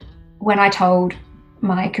When I told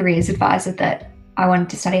my careers advisor that I wanted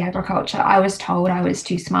to study agriculture, I was told I was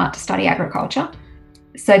too smart to study agriculture.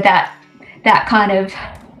 So that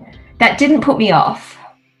didn't put me off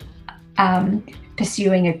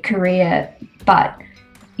pursuing a career, but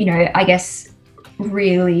I guess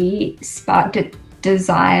really sparked a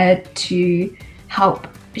desire to help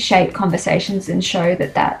shape conversations and show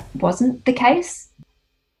that that wasn't the case.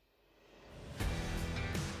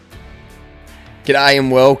 G'day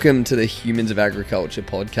and welcome to the Humans of Agriculture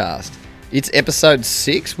podcast. It's episode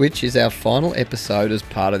 6, which is our final episode as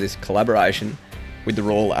part of this collaboration with the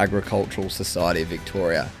Royal Agricultural Society of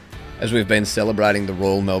Victoria, as we've been celebrating the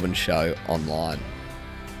Royal Melbourne Show online.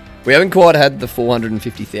 We haven't quite had the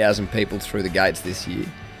 450,000 people through the gates this year,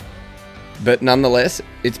 but nonetheless,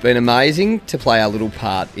 it's been amazing to play our little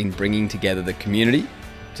part in bringing together the community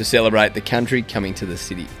to celebrate the country coming to the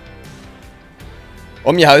city.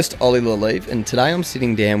 I'm your host, Ollie Lalive, and today I'm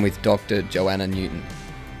sitting down with Dr. Joanna Newton.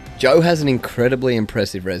 Jo has an incredibly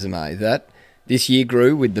impressive resume that this year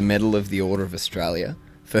grew with the Medal of the Order of Australia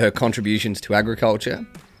for her contributions to agriculture,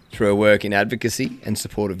 through her work in advocacy and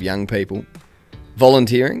support of young people,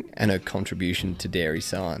 volunteering, and her contribution to dairy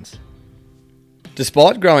science.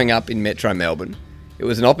 Despite growing up in Metro Melbourne, it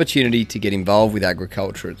was an opportunity to get involved with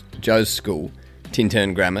agriculture at Jo's school,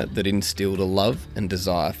 Tintern Grammar, that instilled a love and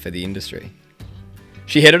desire for the industry.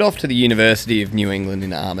 She headed off to the University of New England in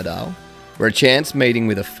Armidale, where a chance meeting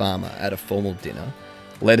with a farmer at a formal dinner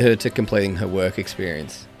led her to completing her work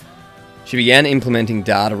experience. She began implementing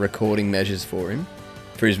data recording measures for him,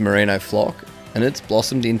 for his merino flock, and it's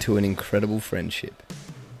blossomed into an incredible friendship.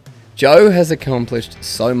 Jo has accomplished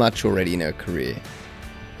so much already in her career.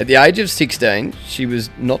 At the age of 16, she was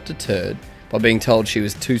not deterred by being told she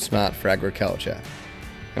was too smart for agriculture.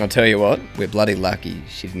 And I'll tell you what, we're bloody lucky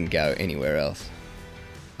she didn't go anywhere else.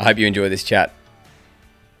 I hope you enjoy this chat.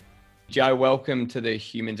 Jo, welcome to the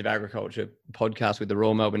Humans of Agriculture podcast with the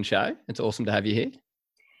Royal Melbourne Show. It's awesome to have you here.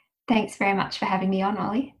 Thanks very much for having me on,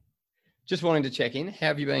 Ollie. Just wanting to check in. How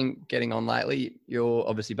have you been getting on lately? You're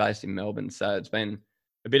obviously based in Melbourne, so it's been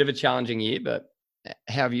a bit of a challenging year, but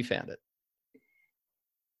how have you found it?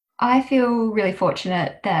 I feel really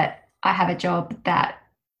fortunate that I have a job that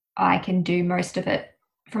I can do most of it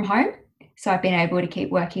from home. So I've been able to keep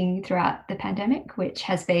working throughout the pandemic, which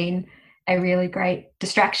has been a really great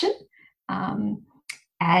distraction. And,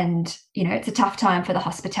 it's a tough time for the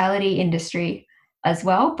hospitality industry as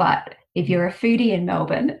well. But if you're a foodie in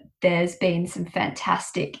Melbourne, there's been some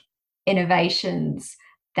fantastic innovations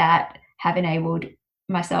that have enabled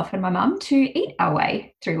myself and my mum to eat our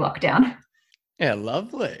way through lockdown. Yeah,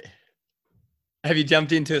 lovely. Have you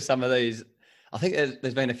jumped into some of these? I think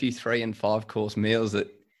there's been a few 3 and 5 course meals that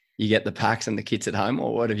you get the packs and the kits at home,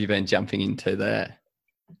 or what have you been jumping into there?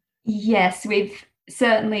 Yes, we've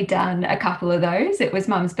certainly done a couple of those. It was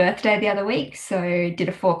Mum's birthday the other week, so did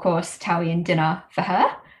a 4-course Italian dinner for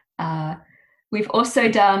her. We've also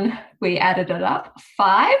done, we added it up,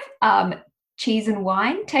 5 cheese and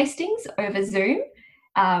wine tastings over Zoom,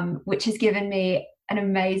 which has given me an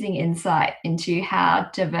amazing insight into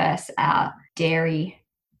how diverse our dairy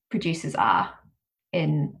producers are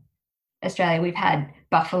in Australia. We've had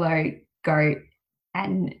buffalo, goat,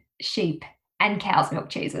 and sheep and cow's milk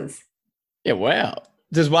cheeses. Yeah, wow.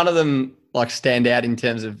 Does one of them stand out in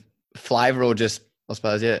terms of flavour, or just, I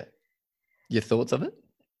suppose, your thoughts of it?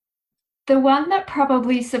 The one that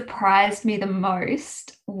probably surprised me the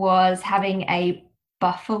most was having a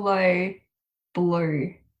buffalo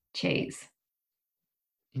blue cheese.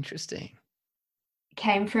 Interesting.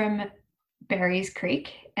 Came from Berries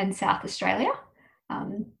Creek in South Australia.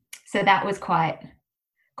 So that was quite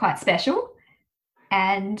special.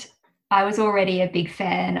 And I was already a big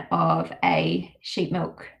fan of a sheep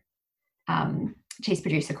milk cheese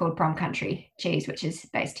producer called Prom Country Cheese, which is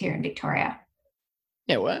based here in Victoria.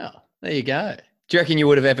 Yeah, wow. There you go. Do you reckon you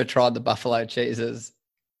would have ever tried the buffalo cheeses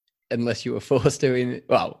unless you were forced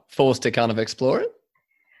to kind of explore it?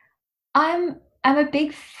 I'm a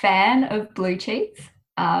big fan of blue cheese,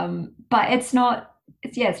 but it's not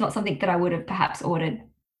something that I would have perhaps ordered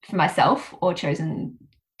for myself or chosen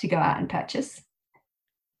to go out and purchase.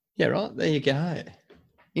 Yeah, right. There you go.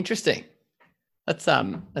 Interesting. That's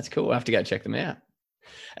cool. I'll have to go check them out.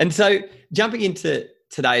 And so jumping into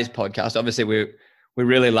today's podcast, obviously we're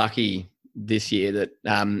really lucky this year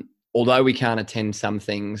that although we can't attend some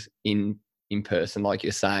things in person, like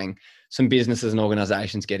you're saying, some businesses and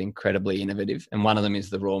organisations get incredibly innovative. And one of them is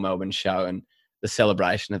the Royal Melbourne Show and the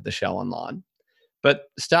celebration of the show online. But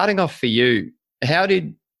starting off for you, how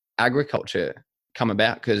did agriculture come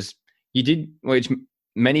about? Because you did, which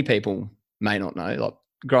many people may not know, like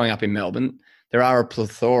growing up in Melbourne, there are a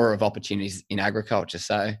plethora of opportunities in agriculture.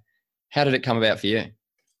 So how did it come about for you?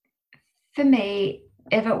 For me,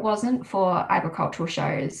 if it wasn't for agricultural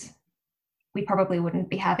shows, we probably wouldn't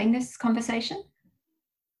be having this conversation.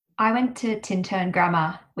 I went to Tintern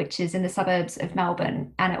Grammar, which is in the suburbs of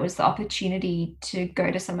Melbourne, and it was the opportunity to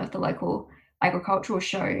go to some of the local agricultural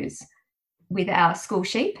shows with our school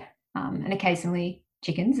sheep, and occasionally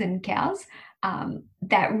chickens and cows.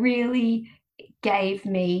 That really gave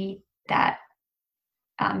me that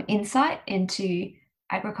insight into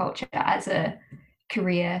agriculture as a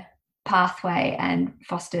career pathway and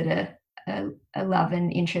fostered a love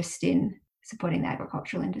and interest in supporting the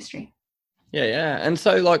agricultural industry. Yeah. And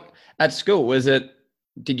so like at school,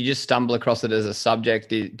 did you just stumble across it as a subject?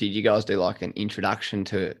 Did you guys do like an introduction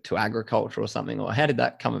to agriculture or something? Or how did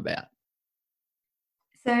that come about?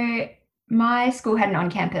 So my school had an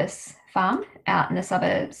on-campus farm out in the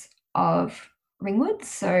suburbs of Ringwood.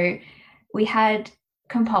 So we had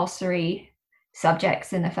compulsory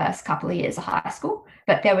subjects in the first couple of years of high school,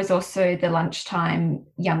 but there was also the lunchtime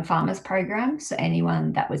young farmers program. So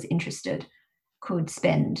anyone that was interested could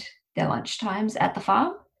spend their lunchtimes at the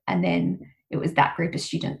farm. And then it was that group of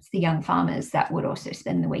students, the young farmers, that would also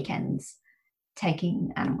spend the weekends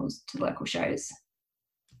taking animals to local shows.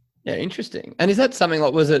 Yeah, interesting. And is that something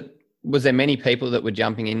like, was there many people that were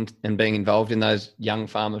jumping in and being involved in those young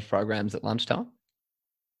farmers programs at lunchtime?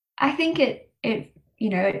 I think it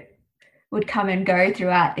would come and go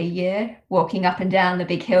throughout the year. Walking up and down the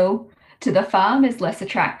big hill to the farm is less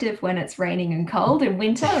attractive when it's raining and cold in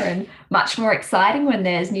winter, and much more exciting when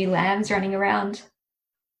there's new lambs running around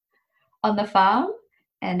on the farm.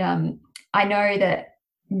 And I know that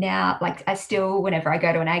now, like, I still, whenever I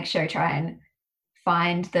go to an ag show, try and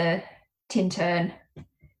find the Tintern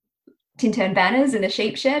banners in the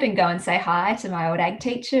sheep shed and go and say hi to my old ag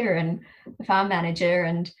teacher and the farm manager.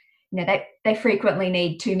 And they frequently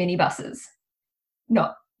need too many buses,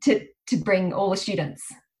 not to bring all the students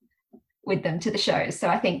with them to the shows. So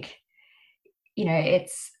I think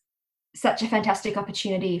it's such a fantastic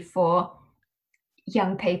opportunity for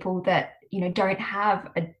young people that don't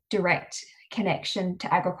have a direct connection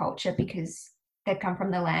to agriculture because they've come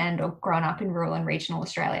from the land or grown up in rural and regional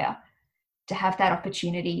Australia, to have that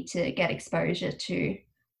opportunity to get exposure to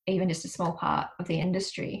even just a small part of the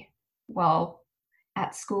industry while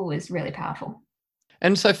at school is really powerful.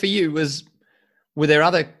 And so for you, were there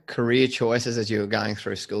other career choices as you were going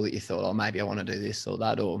through school that you thought, oh, maybe I want to do this or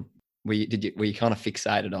that, or were you kind of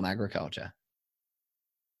fixated on agriculture?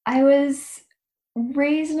 I was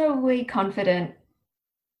reasonably confident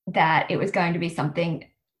that it was going to be something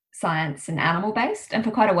science and animal based, and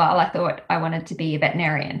for quite a while I thought I wanted to be a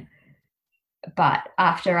veterinarian. But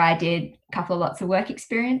after I did a couple of lots of work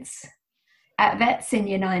experience at vets in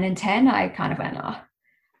year 9 and 10, I kind of went, oh,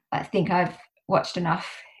 I think I've watched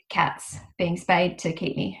enough cats being spayed to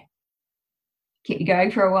keep me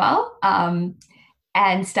going for a while,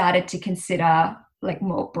 and started to consider like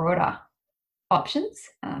more broader options.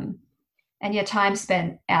 And your time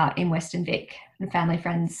spent out in Western Vic and family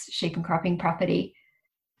friends' sheep and cropping property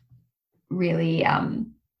really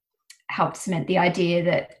helped cement the idea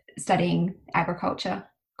that studying agriculture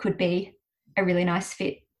could be a really nice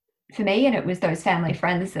fit for me. And it was those family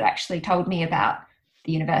friends that actually told me about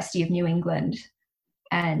the University of New England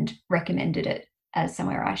and recommended it as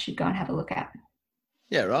somewhere I should go and have a look at.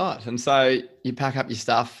 Yeah, right. And so you pack up your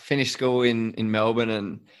stuff, finish school in Melbourne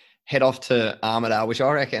and head off to Armidale, which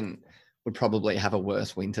I reckon would probably have a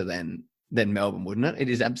worse winter than Melbourne, wouldn't it? It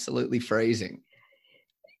is absolutely freezing.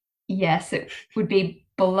 Yes, it would be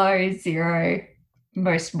below zero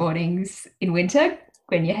most mornings in winter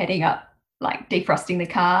when you're heading up, like defrosting the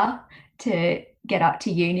car to get up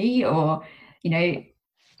to uni, or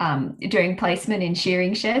doing placement in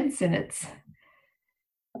shearing sheds, and it's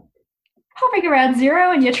hovering around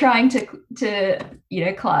zero, and you're trying to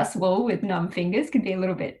class wool with numb fingers can be a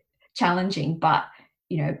little bit challenging. But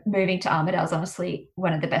moving to Armidale is honestly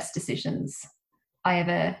one of the best decisions I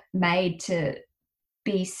ever made, to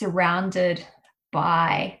be surrounded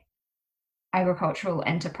by agricultural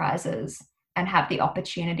enterprises and have the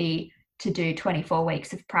opportunity to do 24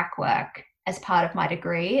 weeks of prac work as part of my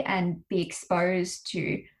degree and be exposed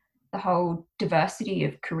to the whole diversity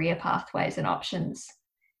of career pathways and options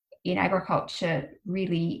in agriculture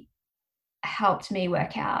really helped me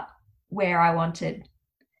work out where I wanted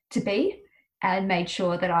to be, and made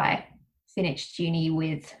sure that I finished uni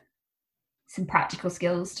with some practical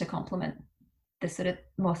skills to complement the sort of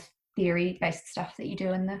more theory-based stuff that you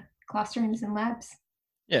do in the classrooms and labs.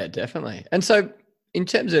 Yeah, definitely. And so in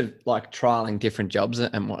terms of like trialing different jobs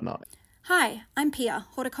and whatnot, Hi, I'm Pia,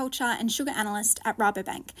 horticulture and sugar analyst at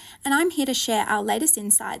Rabobank, and I'm here to share our latest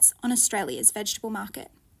insights on Australia's vegetable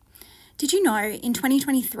market. Did you know in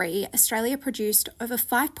 2023, Australia produced over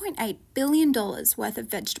 $5.8 billion worth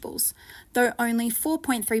of vegetables, though only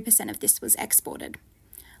 4.3% of this was exported?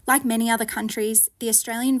 Like many other countries, the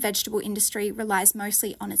Australian vegetable industry relies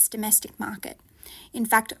mostly on its domestic market. In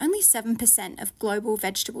fact, only 7% of global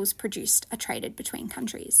vegetables produced are traded between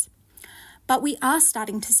countries. But we are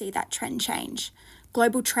starting to see that trend change.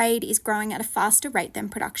 Global trade is growing at a faster rate than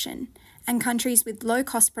production, and countries with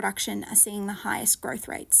low-cost production are seeing the highest growth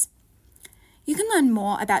rates. You can learn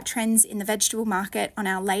more about trends in the vegetable market on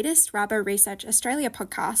our latest Rabo Research Australia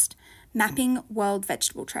podcast, Mapping World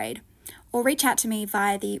Vegetable Trade, or reach out to me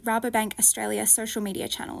via the Rabobank Australia social media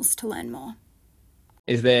channels to learn more.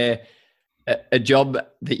 Is there a job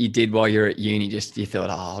that you did while you're at uni, just you thought,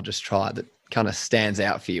 oh, I'll just try it, that kind of stands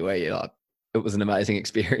out for you, where you're like, it was an amazing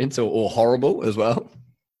experience, or horrible as well?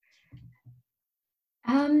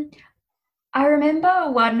 I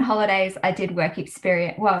remember one holidays I did work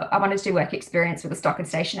experience. Well, I wanted to do work experience with a stock and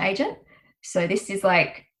station agent. So this is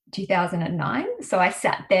like 2009. So I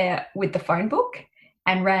sat there with the phone book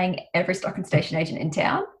and rang every stock and station agent in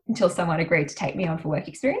town until someone agreed to take me on for work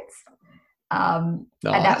experience. Nice.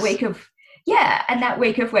 And that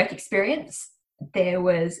week of work experience, there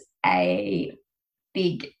was a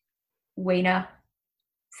big weaner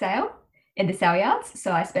sale in the sale yards.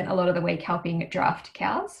 So I spent a lot of the week helping draft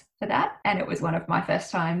cows for that. And it was one of my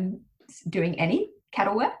first times doing any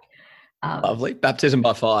cattle work. Lovely. Baptism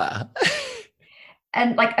by fire.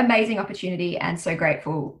 And like amazing opportunity, and so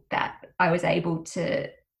grateful that I was able to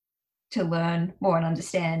learn more and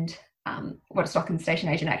understand what a stock and station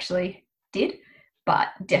agent actually did, but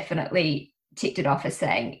definitely ticked it off as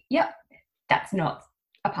saying, yep, that's not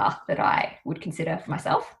a path that I would consider for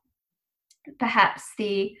myself. Perhaps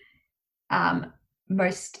the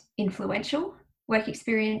most influential work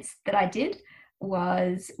experience that I did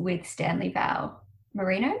was with Stanley Val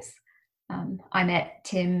Merinos. I met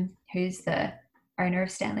Tim, who's the owner of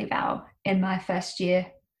Stanley Val, in my first year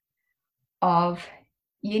of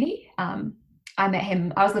uni. I met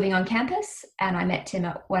him, I was living on campus, and I met Tim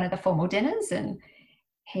at one of the formal dinners, and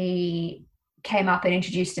he came up and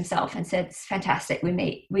introduced himself and said, it's fantastic, we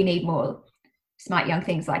need more smart young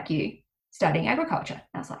things like you studying agriculture.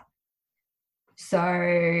 And I was like, so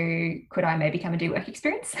could I maybe come and do work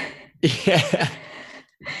experience? Yeah.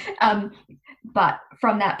 But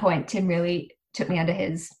from that point, Tim really took me under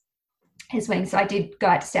his wing. So I did go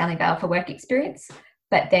out to Stanley Vale for work experience,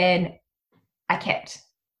 but then I kept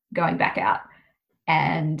going back out,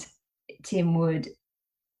 and Tim would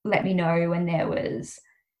let me know when there was,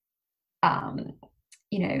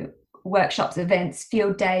 workshops, events,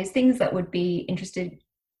 field days, things that would be interested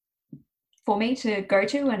for me to go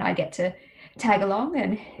to, and I get to tag along.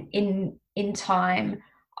 And in time,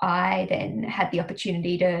 I then had the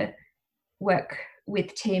opportunity to work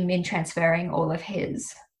with Tim in transferring all of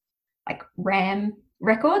his like RAM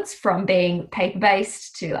records from being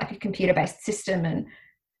paper-based to like a computer-based system, and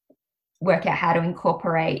work out how to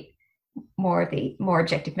incorporate more of the more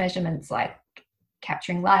objective measurements like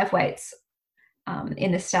capturing live weights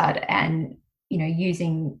in the stud, and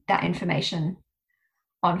using that information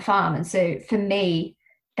on farm. And so for me,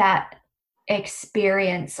 that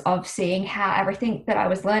experience of seeing how everything that I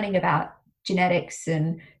was learning about genetics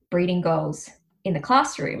and breeding goals in the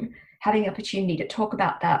classroom, having the opportunity to talk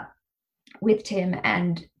about that with Tim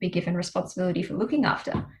and be given responsibility for looking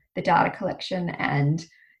after the data collection and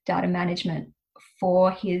data management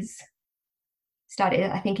for his study,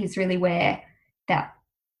 I think is really where that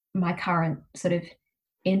my current sort of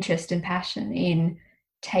interest and passion in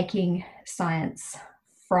taking science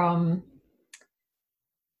from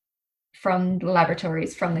the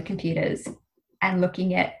laboratories, from the computers, and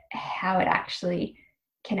looking at how it actually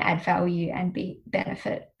can add value and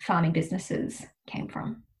benefit farming businesses came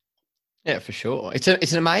from. Yeah, for sure. It's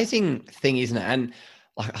an amazing thing, isn't it? And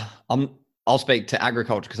like I'll speak to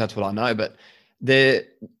agriculture because that's what I know, but the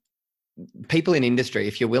people in industry,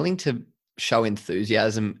 if you're willing to show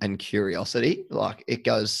enthusiasm and curiosity, like it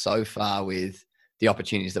goes so far with the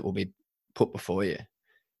opportunities that will be put before you.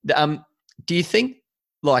 Do you think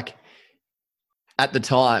like at the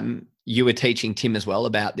time you were teaching Tim as well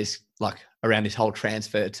about this, like around this whole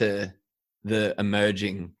transfer to the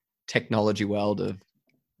emerging technology world of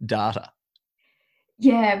data?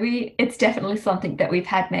 Yeah, it's definitely something that we've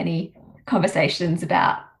had many conversations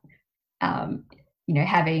about,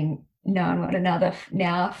 having known one another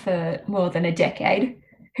now for more than a decade,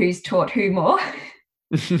 who's taught who more.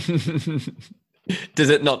 Does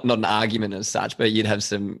it not an argument as such, but you'd have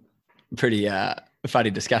some pretty funny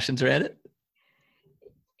discussions around it?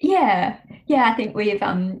 Yeah, I think we've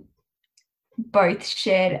both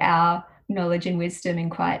shared our knowledge and wisdom in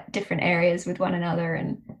quite different areas with one another,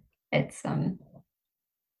 and it's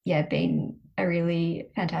been a really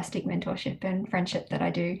fantastic mentorship and friendship that I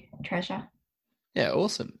do treasure. Yeah,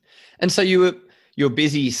 awesome. And so you were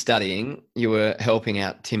busy studying, you were helping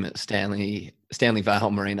out Tim at Stanley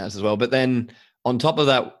Vale Marinos as well. But then on top of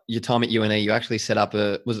that, your time at UNE, you actually set up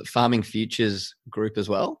was it Farming Futures group as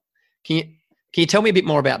well? Can you tell me a bit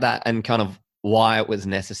more about that and kind of why it was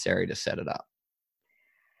necessary to set it up?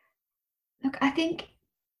 Look, I think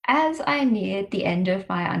as I neared the end of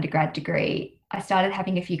my undergrad degree, I started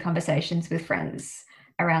having a few conversations with friends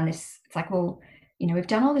around this. It's like, well, we've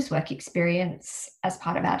done all this work experience as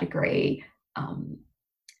part of our degree,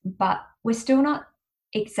 but we're still not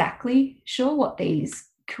exactly sure what these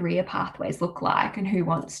career pathways look like and who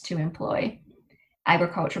wants to employ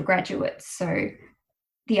agricultural graduates. So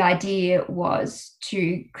the idea was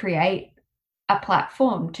to create a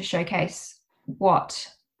platform to showcase what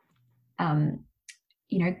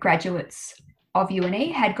graduates of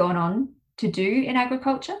UNE had gone on to do in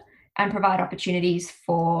agriculture and provide opportunities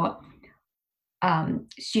for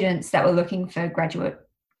students that were looking for graduate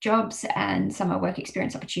jobs and summer work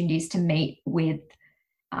experience opportunities to meet with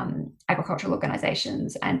agricultural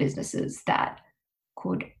organisations and businesses that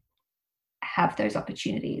could have those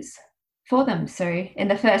opportunities for them. So in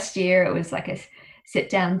the first year, it was like a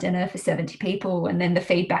sit-down dinner for 70 people. And then the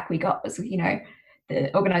feedback we got was,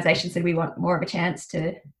 the organisation said we want more of a chance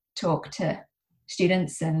to talk to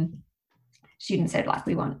students, and students said, like,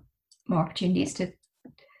 we want more opportunities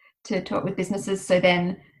to talk with businesses. So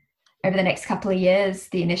then over the next couple of years,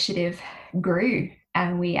 the initiative grew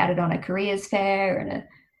and we added on a careers fair and a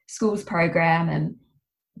schools program. And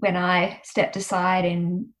when I stepped aside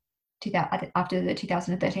after the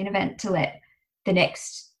 2013 event to let the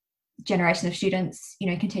next generation of students,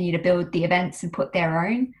 continue to build the events and put their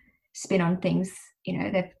own spin on things,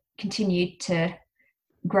 they've continued to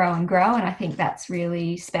grow and grow. And I think that's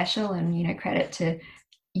really special, and, credit to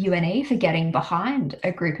UNE for getting behind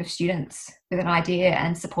a group of students with an idea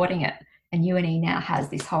and supporting it. And UNE now has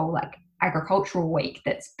this whole agricultural week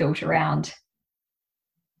that's built around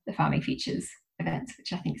the Farming Futures events,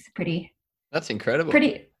 which I think is that's incredible.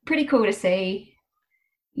 Pretty cool to see,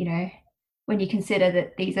 when you consider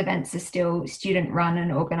that these events are still student run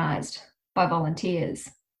and organised by volunteers.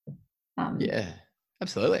 Yeah,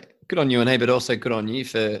 absolutely. Good on UNE, but also good on you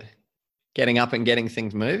for getting up and getting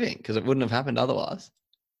things moving, because it wouldn't have happened otherwise.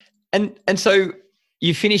 And so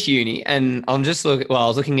you finished uni, and I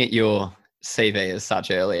was looking at your CV as such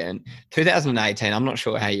earlier. In 2018, I'm not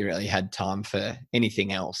sure how you really had time for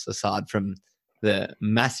anything else aside from the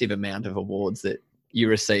massive amount of awards that you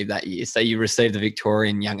received that year. So you received the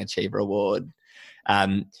Victorian Young Achiever Award.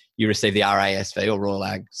 You received the RASV, or Royal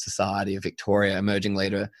Ag Society of Victoria Emerging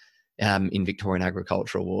Leader in Victorian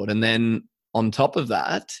Agriculture Award. And then on top of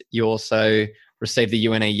that, you also received the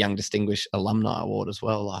UNE Young Distinguished Alumni Award as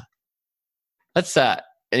well. That's an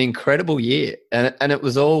incredible year. And it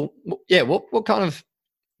was all, what kind of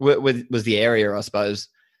was the area, I suppose,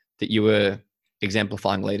 that you were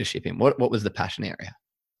exemplifying leadership in? What was the passion area?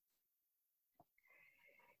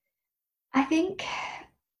 I think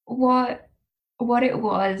what it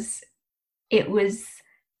was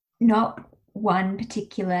not one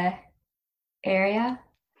particular area,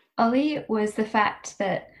 Ollie. It was the fact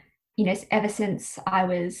that, ever since I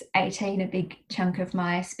was 18, a big chunk of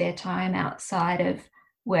my spare time outside of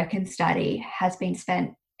work and study has been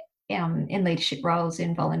spent in leadership roles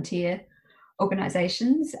in volunteer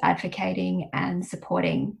organisations, advocating and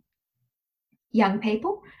supporting young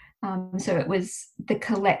people. So it was the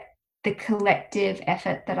collective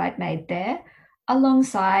effort that I'd made there,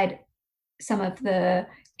 alongside some of the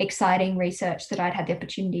exciting research that I'd had the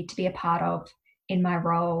opportunity to be a part of in my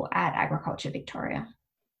role at Agriculture Victoria.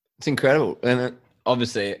 It's incredible. And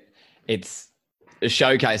obviously it's a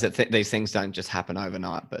showcase that these things don't just happen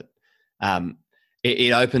overnight, but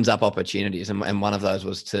it opens up opportunities. And one of those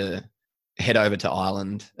was to head over to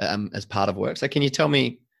Ireland as part of work. So can you tell me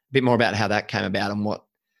a bit more about how that came about and what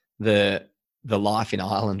the life in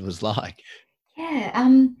Ireland was like? Yeah.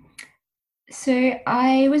 So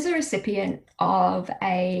I was a recipient of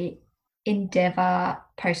a Endeavour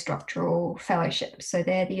postdoctoral fellowship. So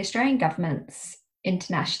they're the Australian government's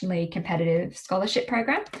internationally competitive scholarship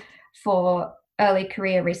program for early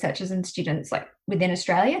career researchers and students within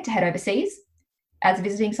Australia to head overseas as a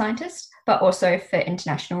visiting scientist, but also for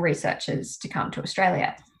international researchers to come to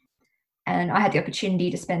Australia. And I had the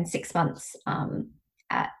opportunity to spend 6 months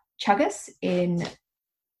at Chuggas in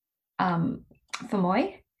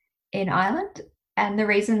Fermoy in Ireland, And the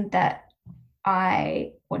reason that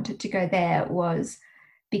I wanted to go there was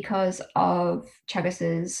because of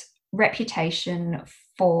Chagas's reputation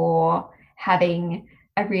for having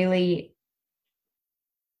a really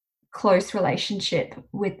close relationship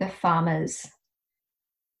with the farmers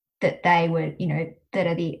that they were, that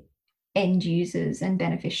are the end users and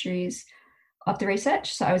beneficiaries of the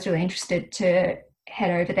research. So I was really interested to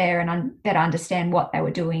head over there and better understand what they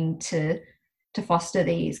were doing to foster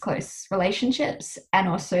these close relationships, and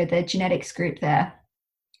also the genetics group there.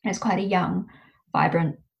 It's quite a young,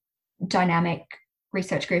 vibrant, dynamic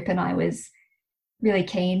research group, and I was really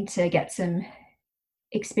keen to get some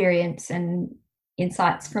experience and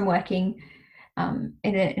insights from working in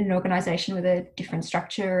an organisation with a different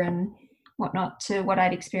structure and whatnot to what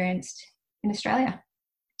I'd experienced in Australia.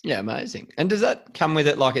 Yeah, amazing. And does that come with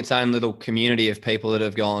it like its own little community of people that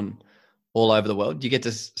have gone all over the world? Do you get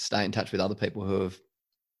to stay in touch with other people who have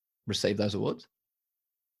received those awards?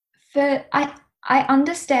 I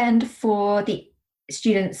understand for the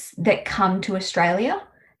students that come to Australia,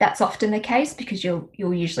 that's often the case, because you'll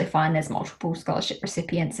usually find there's multiple scholarship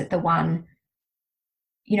recipients at the one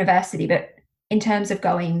university. But in terms of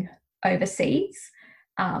going overseas,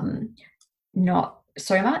 not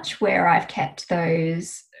so much. Where I've kept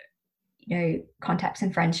those contacts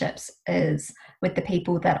and friendships is with the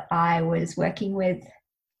people that I was working with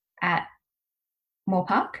at Moore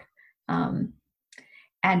Park,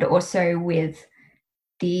 and also with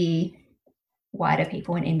the wider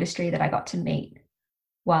people in industry that I got to meet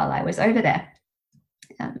while I was over there.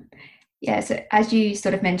 So as you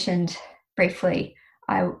sort of mentioned briefly,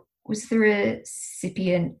 I was the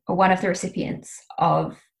recipient, or one of the recipients,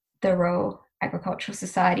 of the Royal Agricultural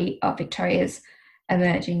Society of Victoria's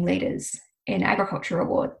Emerging Leaders in Agriculture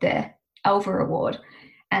Award, their Alva Award.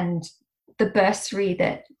 And the bursary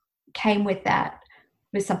that came with that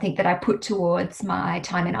was something that I put towards my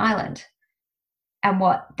time in Ireland. And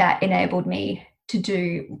what that enabled me to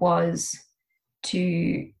do was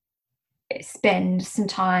to spend some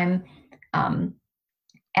time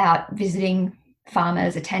out visiting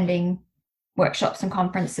farmers, attending workshops and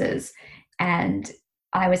conferences. And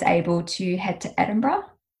I was able to head to Edinburgh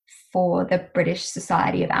for the British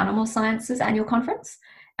Society of Animal Sciences annual conference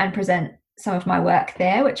and present some of my work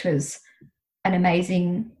there, which was an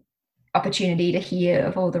amazing opportunity to hear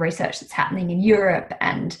of all the research that's happening in Europe.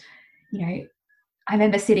 And, I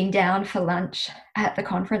remember sitting down for lunch at the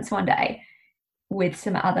conference one day with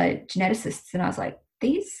some other geneticists, and I was like,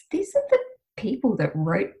 these are the people that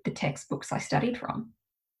wrote the textbooks I studied from.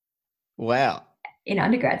 Wow. In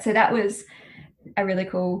undergrad. So that was a really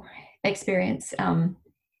cool experience. And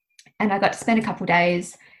I got to spend a couple of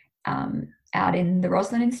days out in the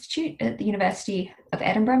Roslin Institute at the University of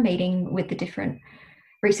Edinburgh, meeting with the different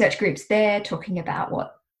research groups there, talking about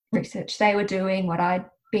what research they were doing, what I'd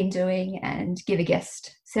been doing, and give a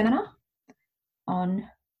guest seminar on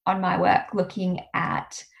my work, looking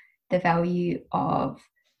at the value of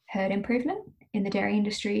herd improvement in the dairy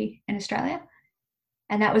industry in Australia.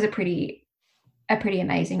 And that was a pretty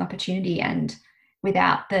amazing opportunity. And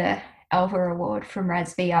without the Alva Award from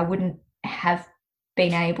RASV, I wouldn't have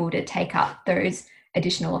been able to take up those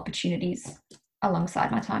additional opportunities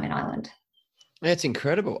alongside my time in Ireland. That's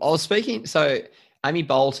incredible. I was speaking, so Amy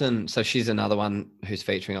Bolton, so she's another one who's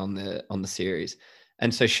featuring on the series.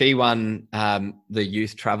 And so she won the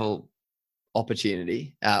Youth Travel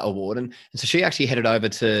Opportunity Award. And so she actually headed over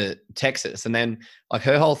to Texas. And then like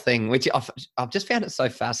her whole thing, which I've just found it so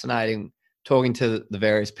fascinating talking to the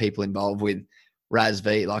various people involved with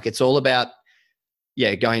RASV. Like it's all about,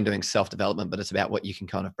 going and doing self-development, but it's about what you can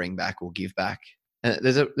kind of bring back or give back. And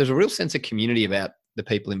there's a real sense of community about the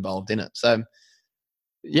people involved in it. So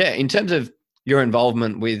in terms of your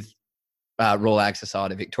involvement with Royal Ag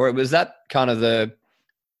Society Victoria, was that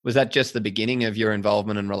just the beginning of your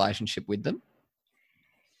involvement and relationship with them?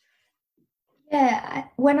 Yeah,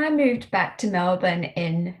 when I moved back to Melbourne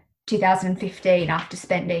in 2015, after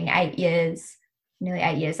spending nearly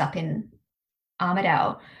 8 years up in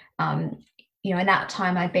Armidale, in that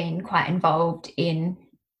time I'd been quite involved in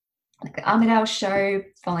like the Armidale Show,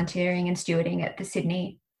 volunteering and stewarding at the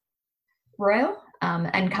Sydney Royal,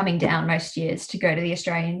 and coming down most years to go to the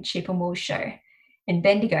Australian Sheep and Wool Show in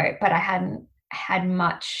Bendigo, but I hadn't had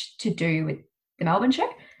much to do with the Melbourne show.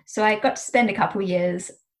 So I got to spend a couple of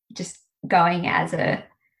years just going as a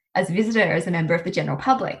visitor, as a member of the general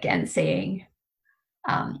public, and seeing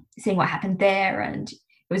what happened there. And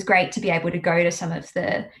it was great to be able to go to some of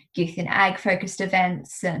the youth and ag focused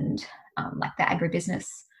events and like the agribusiness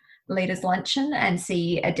leaders luncheon and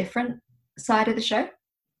see a different side of the show.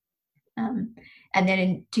 And then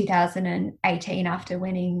in 2018, after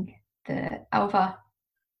winning the Alva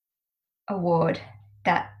Award,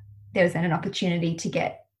 that there was then an opportunity to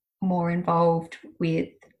get more involved with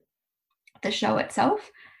the show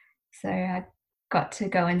itself. So I got to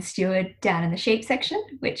go and steward down in the sheep section,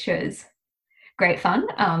 which was great fun.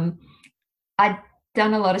 I'd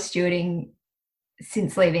done a lot of stewarding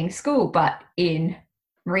since leaving school, but in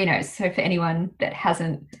merinos. So for anyone that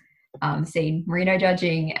hasn't seen merino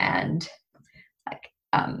judging and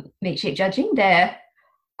meat sheep judging, they're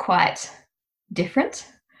quite different.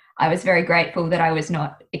 I was very grateful that I was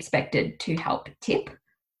not expected to help tip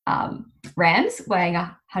rams weighing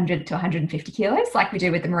 100 to 150 kilos like we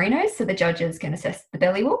do with the merinos, so the judges can assess the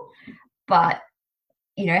belly wool. But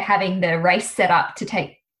having the race set up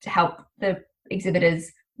to help the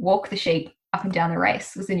exhibitors walk the sheep up and down the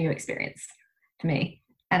race was a new experience for me,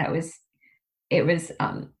 and it was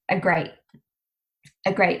a great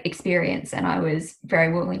experience, and I was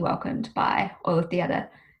very warmly welcomed by all of the other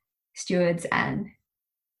stewards and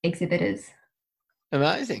exhibitors.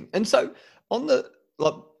 Amazing. And so on the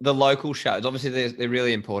local shows, obviously they're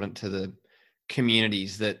really important to the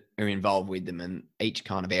communities that are involved with them, and each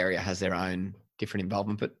kind of area has their own different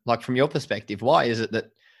involvement. But like from your perspective, why is it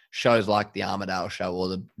that shows like the Armidale show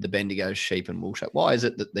or the Bendigo Sheep and Wool show, why is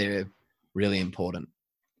it that they're really important?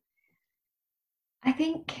 I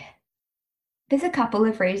think there's a couple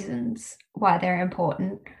of reasons why they're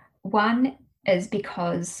important. One is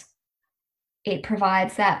because it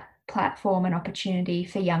provides that platform and opportunity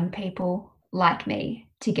for young people like me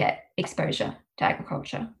to get exposure to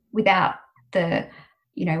agriculture. Without the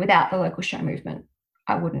local show movement,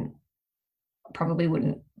 I probably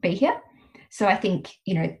wouldn't be here. So I think,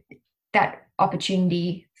 that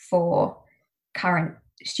opportunity for current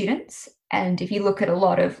students, and if you look at a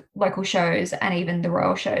lot of local shows and even the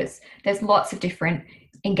royal shows, there's lots of different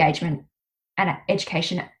engagement and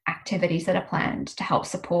education activities that are planned to help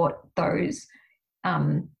support those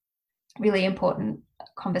really important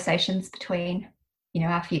conversations between,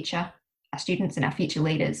 our students and our future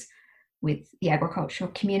leaders with the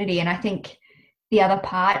agricultural community. And I think the other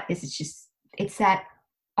part is it's that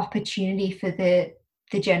opportunity for the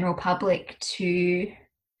general public to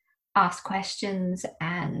ask questions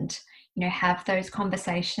and, have those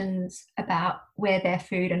conversations about where their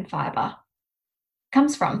food and fibre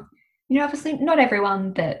comes from. Obviously not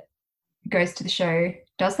everyone that goes to the show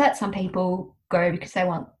does that. Some people go because they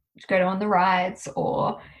want to go on the rides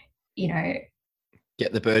or,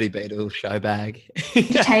 get the Birdie Beetle show bag.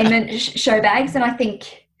 Entertainment show bags. And I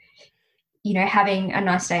think, having a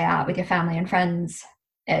nice day out with your family and friends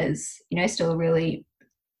is, still a really,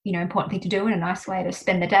 important thing to do and a nice way to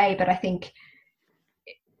spend the day. But I think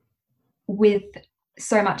with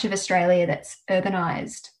so much of Australia that's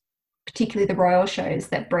urbanised, particularly the royal shows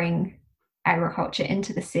that bring agriculture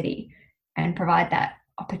into the city and provide that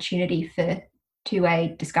opportunity for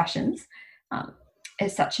two-way discussions,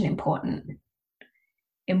 is such an important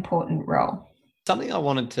role. Something I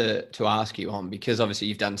wanted to ask you on, because obviously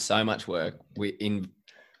you've done so much work with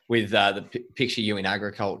the Picture You in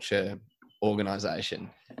Agriculture organisation,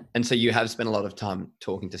 and so you have spent a lot of time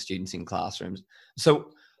talking to students in classrooms.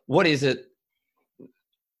 So what is it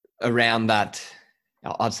around that,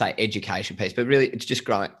 I'd say, education piece, but really it's just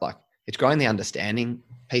growing the understanding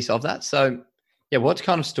piece of that. So yeah, what's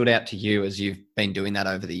kind of stood out to you as you've been doing that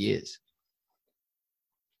over the years?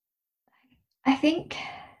 I think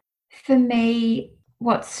for me,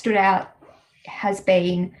 what stood out has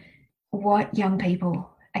been what young people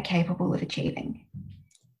are capable of achieving.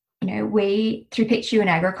 We, through Picture You in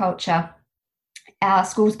Agriculture, our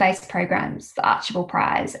schools-based programs, the Archibald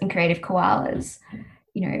Prize and Creative Koalas,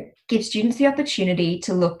 give students the opportunity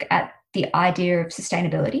to look at the idea of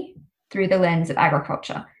sustainability through the lens of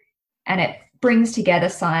agriculture. And it brings together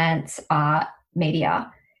science, art,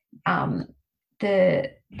 media, the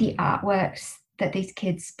artworks that these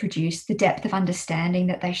kids produce, the depth of understanding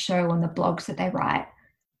that they show on the blogs that they write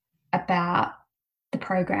about the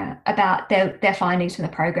program, about their findings from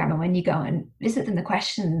the program. And when you go and visit them, the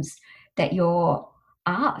questions that you're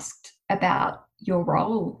asked about your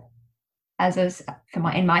role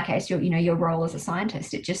in my case, your role as a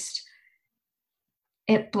scientist,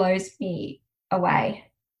 it blows me away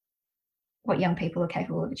what young people are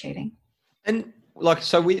capable of achieving. And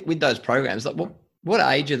so with those programs, what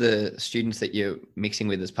age are the students that you're mixing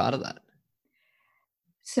with as part of that?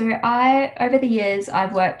 So over the years,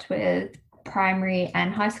 I've worked with primary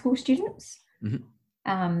and high school students.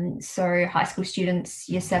 Mm-hmm. So high school students,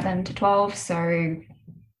 year 7 to 12. So,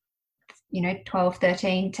 12,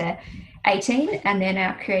 13 to 18. And then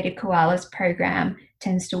our Creative Koalas program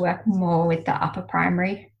tends to work more with the upper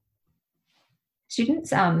primary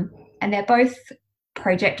students. And they're both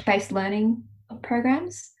project-based learning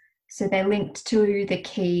programs. So they're linked to the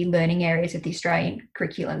key learning areas of the Australian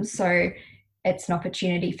curriculum. So it's an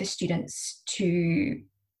opportunity for students to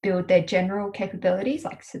build their general capabilities,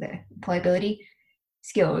 like so their employability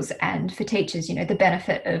skills, and for teachers, you know, the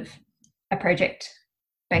benefit of a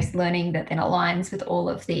project-based learning that then aligns with all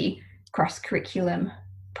of the cross-curriculum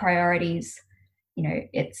priorities. You know,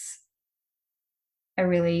 it's a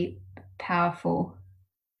really powerful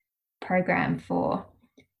program for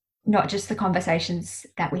not just the conversations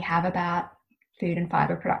that we have about food and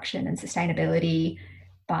fibre production and sustainability,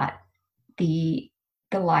 but the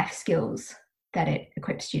life skills that it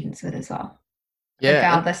equips students with as well.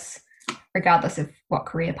 Yeah. Regardless of what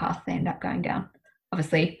career path they end up going down.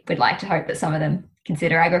 Obviously, we'd like to hope that some of them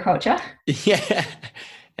consider agriculture. Yeah.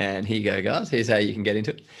 And here you go, guys. Here's how you can get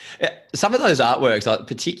into it. Some of those artworks, like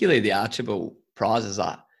particularly the Archibald prizes,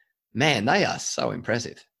 man, they are so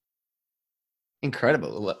impressive.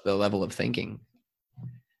 Incredible, the level of thinking.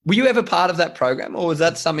 Were you ever part of that program, or was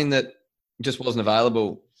that something that just wasn't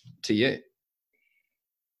available to you?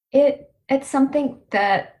 It's something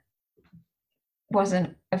that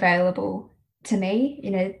wasn't available to me.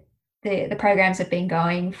 You know, the programs have been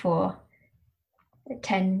going for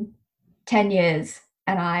 10 years,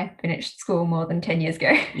 and I finished school more than 10 years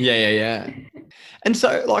ago. Yeah. And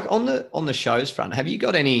so, like on the shows front, have you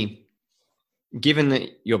got any, given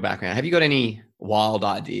your background, have you got any wild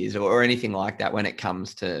ideas or anything like that when it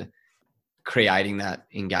comes to creating that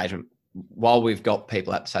engagement? While we've got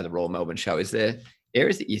people at, say, the Royal Melbourne Show, is there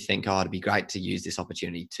areas that you think, oh, it'd be great to use this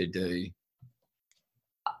opportunity to do?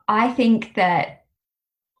 I think that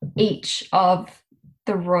each of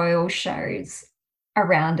the royal shows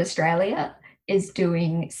around Australia is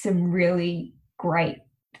doing some really great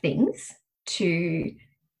things to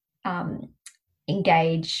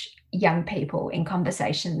engage young people in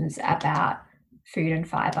conversations about food and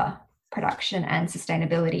fibre production and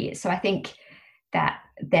sustainability. So I think that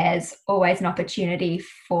there's always an opportunity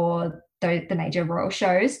for the major royal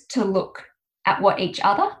shows to look at what each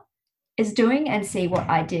other is doing and see what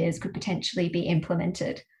ideas could potentially be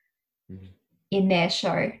implemented in their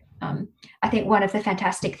show. I think one of the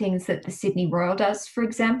fantastic things that the Sydney Royal does, for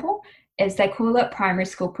example, is they call it Primary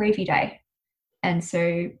School Preview Day. And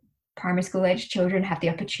so primary school age children have the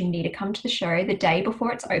opportunity to come to the show the day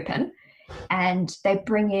before it's open, and they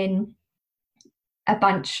bring in a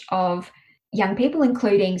bunch of young people,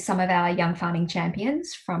 including some of our young farming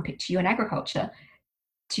champions from Picture You in Agriculture,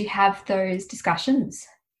 to have those discussions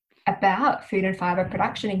about food and fibre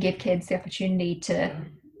production and give kids the opportunity to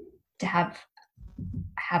have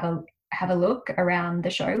a look around the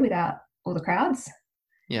show without all the crowds,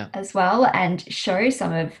 as well, and show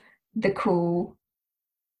some of the cool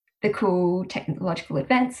technological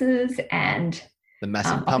advances and the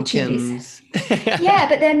massive pumpkins. Yeah,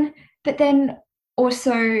 but then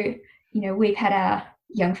also, you know, we've had our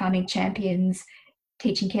young farming champions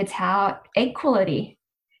teaching kids how egg quality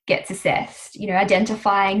gets assessed, you know,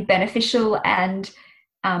 identifying beneficial and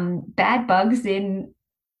bad bugs in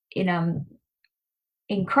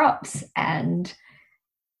crops, and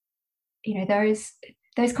you know,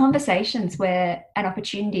 those conversations where an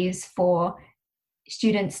opportunity is for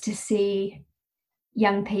students to see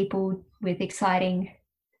young people with exciting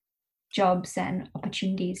jobs and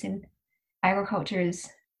opportunities in agriculture is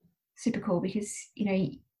super cool, because you know,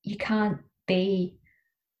 you can't be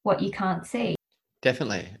what you can't see.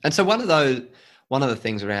 Definitely. And so one of the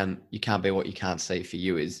things around you can't be what you can't see for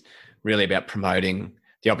you is really about promoting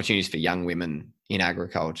the opportunities for young women in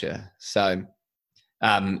agriculture. So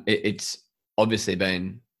it's obviously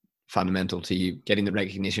been fundamental to you getting the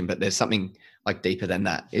recognition, but there's something like deeper than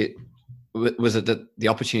that. Was it that the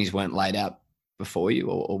opportunities weren't laid out before you,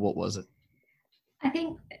 or what was it? I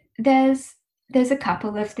think there's a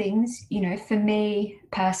couple of things. You know, for me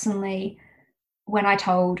personally, when I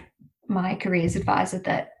told my careers advisor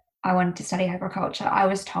that I wanted to study agriculture, I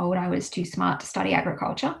was told I was too smart to study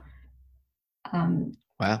agriculture.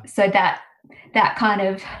 Wow. So that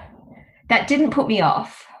didn't put me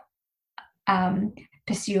off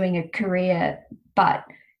pursuing a career, but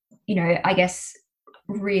you know, I guess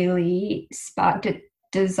really sparked a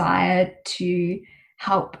desire to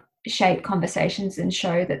help shape conversations and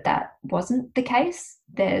show that wasn't the case.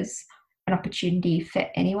 There's an opportunity for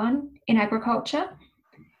anyone in agriculture.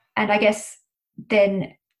 And I guess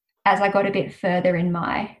then as I got a bit further in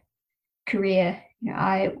my career, you know,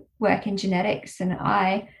 I work in genetics, and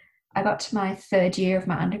I got to my third year of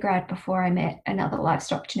my undergrad before I met another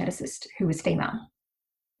livestock geneticist who was female.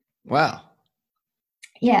 Wow.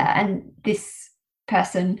 Yeah, and this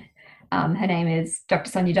person, her name is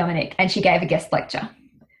Dr. Sonia Dominic, and she gave a guest lecture.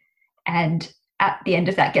 And at the end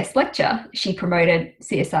of that guest lecture, she promoted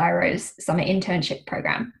CSIRO's summer internship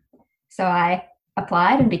program. So I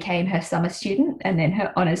applied and became her summer student, and then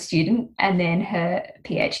her honours student, and then her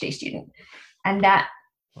PhD student. And that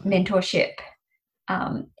mentorship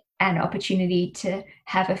and opportunity to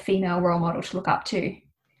have a female role model to look up to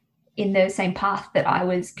in the same path that I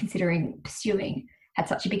was considering pursuing had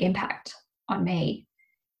such a big impact on me.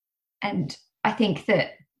 And I think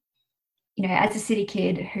that, you know, as a city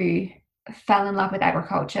kid who fell in love with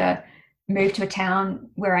agriculture, moved to a town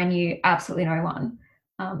where I knew absolutely no one,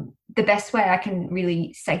 the best way I can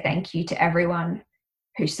really say thank you to everyone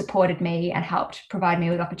who supported me and helped provide me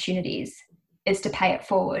with opportunities is to pay it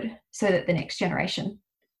forward so that the next generation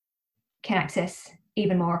can access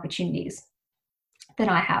even more opportunities than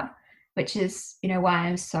I have, which is, you know, why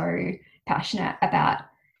I'm so passionate about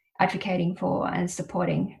advocating for and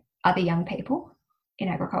supporting other young people in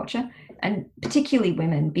agriculture, and particularly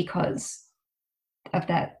women, because of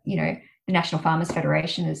that. You know, the National Farmers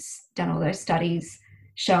Federation has done all those studies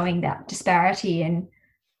showing that disparity in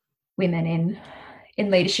women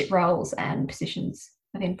in leadership roles and positions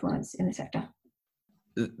of influence in the sector.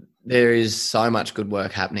 There is so much good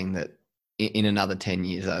work happening that in another 10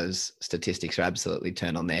 years, those statistics are absolutely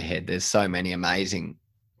turned on their head. There's so many amazing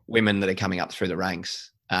women that are coming up through the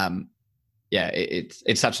ranks.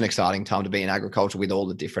 It's such an exciting time to be in agriculture with all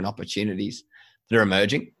the different opportunities that are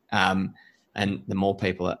emerging. And the more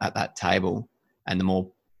people at that table and the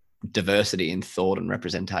more diversity in thought and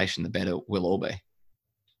representation, the better we'll all be.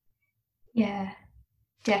 Yeah,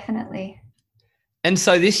 definitely. And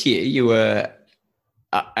so this year you were,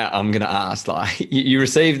 I'm going to ask, like, you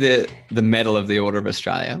received the Medal of the Order of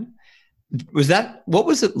Australia. What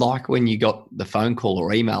was it like when you got the phone call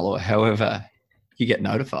or email or however you get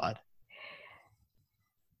notified?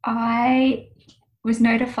 I was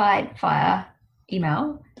notified via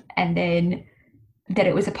email, and then that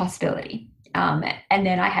it was a possibility. And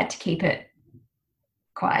then I had to keep it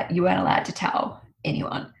quiet. You weren't allowed to tell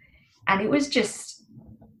anyone. And it was just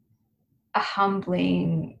a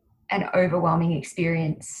humbling and overwhelming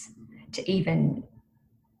experience to even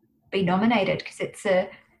be nominated, because it's a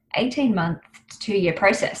 18-month to 2-year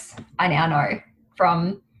process, I now know,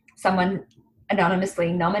 from someone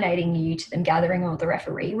anonymously nominating you to them gathering all the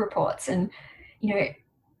referee reports. And, you know,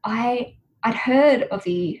 I'd heard of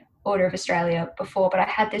the Order of Australia before, but I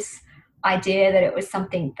had this idea that it was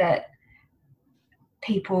something that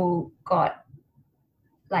people got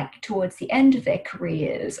like towards the end of their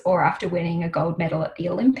careers or after winning a gold medal at the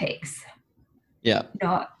Olympics. Yeah.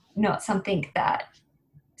 Not something that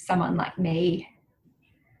someone like me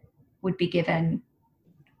would be given.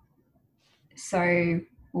 So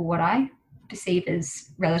what I perceive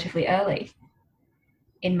as relatively early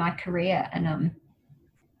in my career. And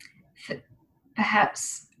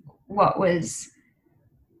perhaps what was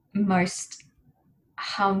most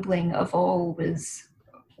humbling of all was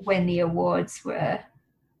when the awards were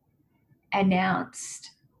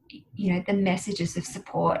announced, you know, the messages of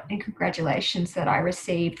support and congratulations that I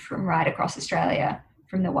received from right across Australia,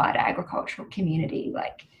 from the wider agricultural community.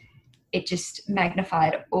 Like, it just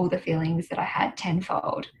magnified all the feelings that I had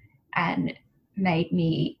tenfold and made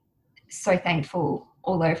me so thankful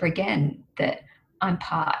all over again that I'm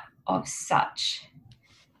part of such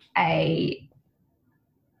a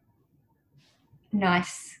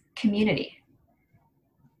nice community.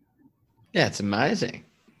 Yeah, it's amazing.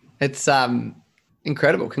 It's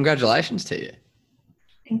incredible. Congratulations to you.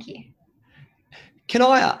 Thank you. Can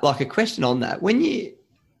I, like, a question on that? When you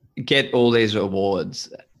get all these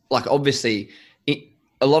awards, like, obviously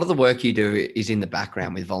a lot of the work you do is in the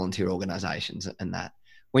background with volunteer organisations and that.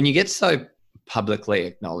 When you get so publicly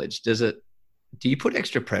acknowledged, do you put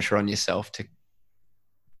extra pressure on yourself to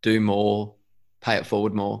do more, pay it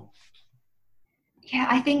forward more? Yeah,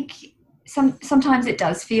 I think sometimes it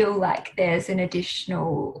does feel like there's an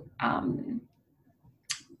additional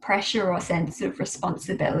pressure or sense of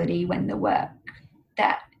responsibility when the work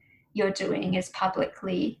that you're doing is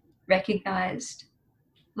publicly recognised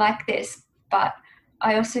like this. But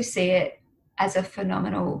I also see it as a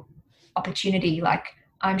phenomenal opportunity. Like,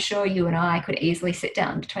 I'm sure you and I could easily sit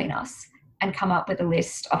down between us and come up with a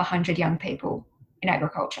list of 100 young people in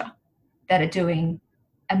agriculture that are doing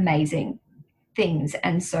amazing things.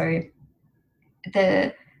 And so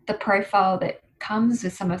the profile that comes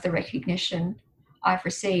with some of the recognition I've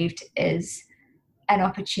received is an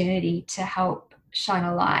opportunity to help shine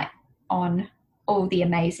a light on all the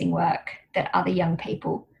amazing work that other young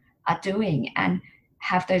people are doing, and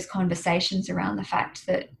have those conversations around the fact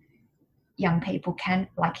that young people can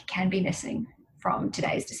be missing from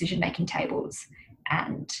today's decision-making tables.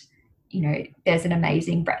 And, you know, there's an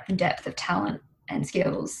amazing breadth and depth of talent and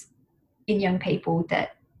skills in young people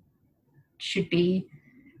that should be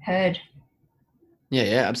heard.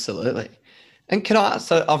 Yeah, absolutely. And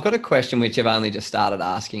so I've got a question which I've only just started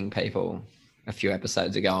asking people a few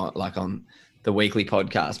episodes ago, like on the weekly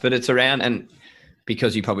podcast, but it's around, and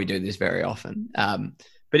because you probably do this very often,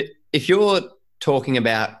 but if you're talking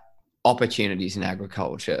about opportunities in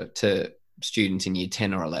agriculture to students in year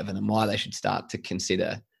 10 or 11 and why they should start to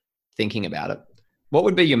consider thinking about it, what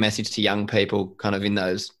would be your message to young people kind of in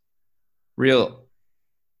those real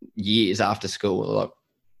years after school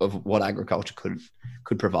of what agriculture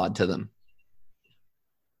could provide to them?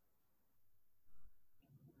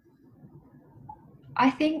 I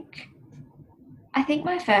think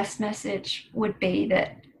my first message would be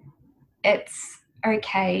that it's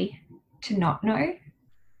okay to not know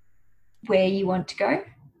where you want to go.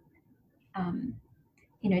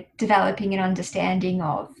 Developing an understanding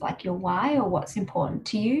of like your why or what's important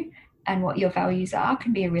to you and what your values are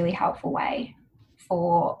can be a really helpful way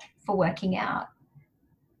for working out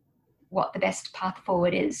what the best path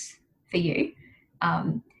forward is for you.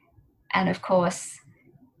 And of course,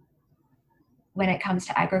 when it comes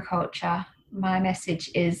to agriculture, my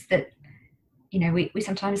message is that, we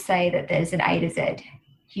sometimes say that there's an A to Z.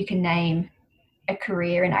 You can name a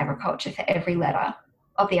career in agriculture for every letter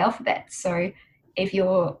of the alphabet. So if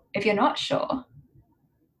you're not sure,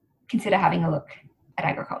 consider having a look at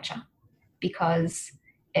agriculture, because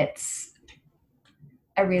it's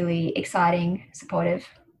a really exciting, supportive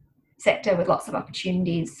sector with lots of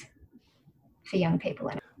opportunities for young people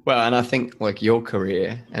in it. Well, and I think like your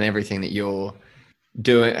career and everything that you're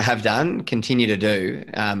continue to do,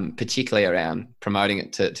 particularly around promoting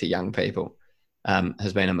it to young people,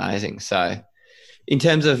 has been amazing. So in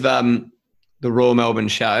terms of the Royal Melbourne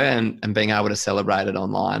Show and being able to celebrate it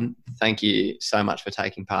online, thank you so much for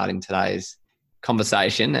taking part in today's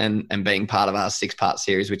conversation and being part of our 6-part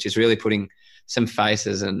series, which is really putting some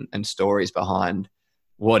faces and stories behind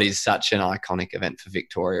what is such an iconic event for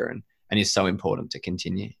Victoria and is so important to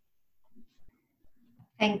continue.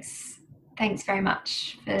 Thanks very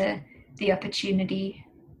much for the opportunity,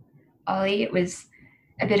 Ollie. It was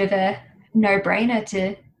a bit of a no-brainer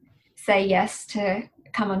to say yes to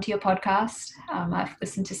come onto your podcast. I've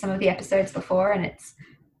listened to some of the episodes before, and it's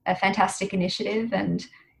a fantastic initiative. And,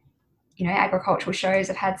 agricultural shows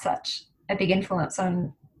have had such a big influence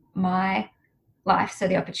on my life. So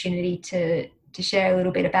the opportunity to share a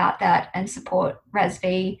little bit about that and support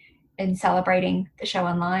RASV in celebrating the show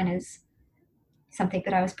online is something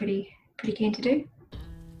that I was pretty keen to do.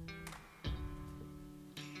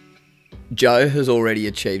 Jo has already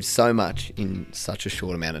achieved so much in such a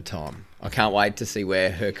short amount of time. I can't wait to see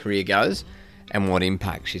where her career goes and what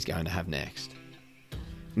impact she's going to have next.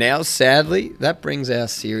 Now, sadly, that brings our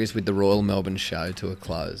series with the Royal Melbourne Show to a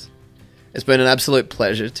close. It's been an absolute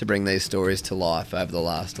pleasure to bring these stories to life over the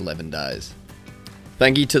last 11 days.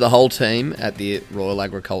 Thank you to the whole team at the Royal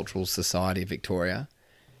Agricultural Society of Victoria,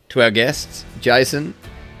 to our guests, Jason,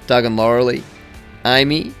 Doug and Laurelie,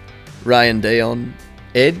 Amy, Ray and Dion,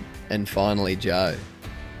 Ed, and finally Jo.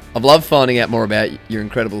 I've loved finding out more about your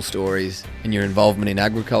incredible stories and your involvement in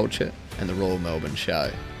agriculture and the Royal Melbourne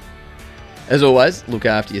Show. As always, look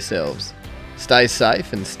after yourselves. Stay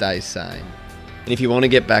safe and stay sane. And if you want to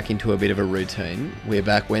get back into a bit of a routine, we're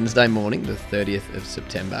back Wednesday morning, the 30th of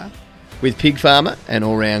September, with pig farmer and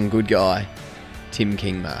all-round good guy, Tim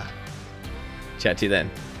Kingma. Chat to you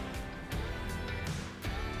then.